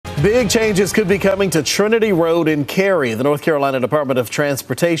Big changes could be coming to Trinity Road in Cary. The North Carolina Department of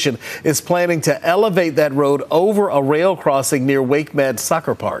Transportation is planning to elevate that road over a rail crossing near WakeMed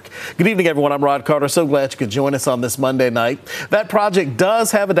Soccer Park. Good evening, everyone. I'm Rod Carter. So glad you could join us on this Monday night. That project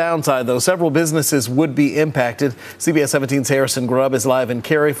does have a downside, though. Several businesses would be impacted. CBS 17's Harrison Grubb is live in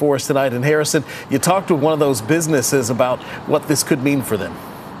Cary for us tonight. And Harrison, you talked to one of those businesses about what this could mean for them.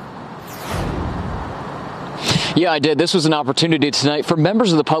 Yeah, I did. This was an opportunity tonight for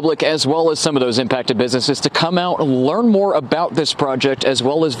members of the public as well as some of those impacted businesses to come out and learn more about this project as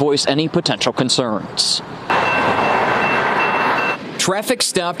well as voice any potential concerns. Traffic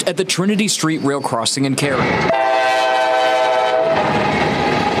stopped at the Trinity Street rail crossing in Cary.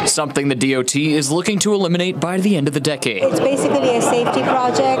 Something the DOT is looking to eliminate by the end of the decade. It's basically a safety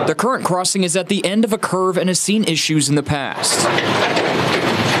project. The current crossing is at the end of a curve and has seen issues in the past.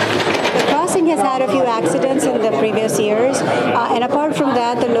 The crossing has had a few accidents in the previous years, and apart from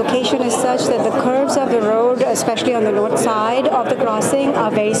that, the location is such that the curves of the road, especially on the north side of the crossing,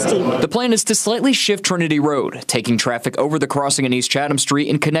 are very steep. The plan is to slightly shift Trinity Road, taking traffic over the crossing in East Chatham Street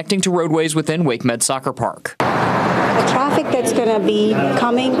and connecting to roadways within WakeMed Soccer Park. The traffic that's going to be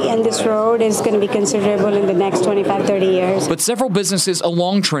coming in this road is going to be considerable in the next 25, 30 years. But several businesses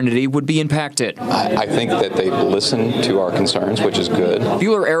along Trinity would be impacted. I think that they listen to our concerns, which is good.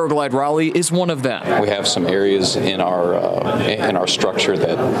 Bueller Aeroglide Raleigh is one of them. We have some areas in our structure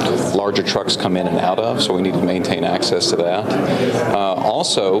that larger trucks come in and out of, so we need to maintain access to that.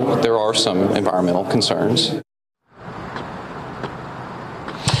 Also, there are some environmental concerns.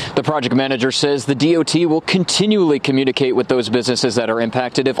 The project manager says the DOT will continually communicate with those businesses that are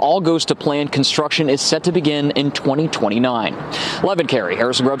impacted. If all goes to plan, construction is set to begin in 2029. Live in Cary,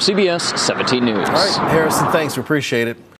 Harrison Grubb, CBS 17 News. All right, Harrison, thanks. We appreciate it.